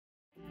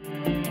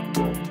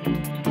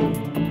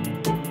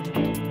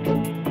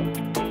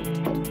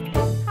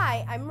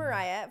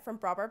from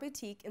Brabar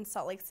Boutique in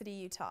Salt Lake City,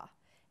 Utah,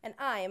 and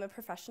I am a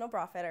professional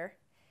bra fitter.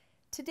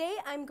 Today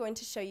I'm going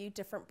to show you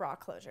different bra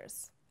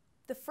closures.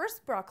 The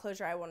first bra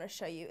closure I want to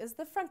show you is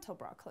the frontal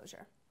bra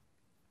closure.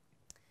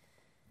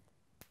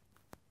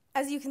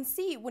 As you can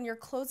see, when you're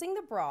closing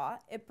the bra,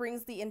 it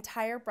brings the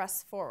entire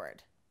breast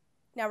forward.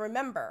 Now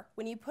remember,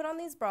 when you put on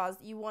these bras,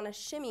 you want to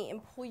shimmy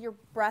and pull your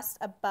breast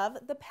above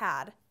the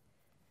pad,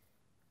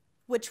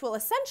 which will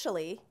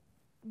essentially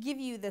give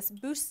you this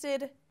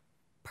boosted,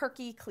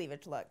 perky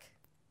cleavage look.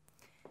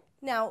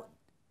 Now,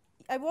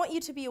 I want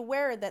you to be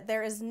aware that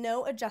there is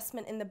no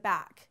adjustment in the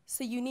back,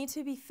 so you need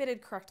to be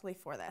fitted correctly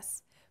for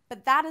this.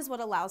 But that is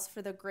what allows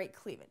for the great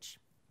cleavage.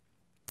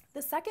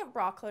 The second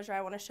bra closure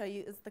I want to show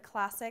you is the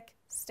classic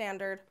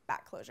standard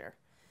back closure.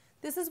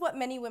 This is what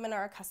many women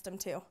are accustomed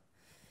to.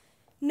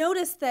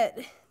 Notice that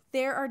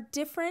there are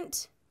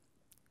different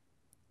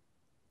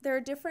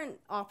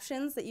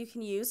options that you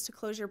can use to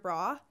close your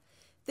bra.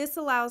 This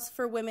allows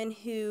for women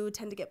who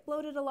tend to get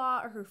bloated a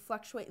lot or who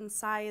fluctuate in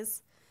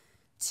size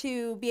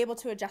to be able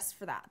to adjust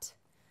for that.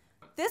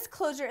 This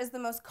closure is the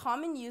most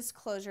common used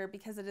closure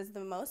because it is the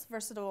most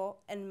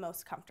versatile and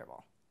most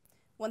comfortable.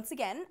 Once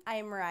again, I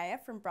am Moraya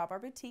from Brabar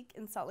Boutique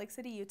in Salt Lake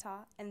City,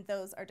 Utah, and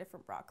those are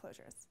different bra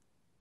closures.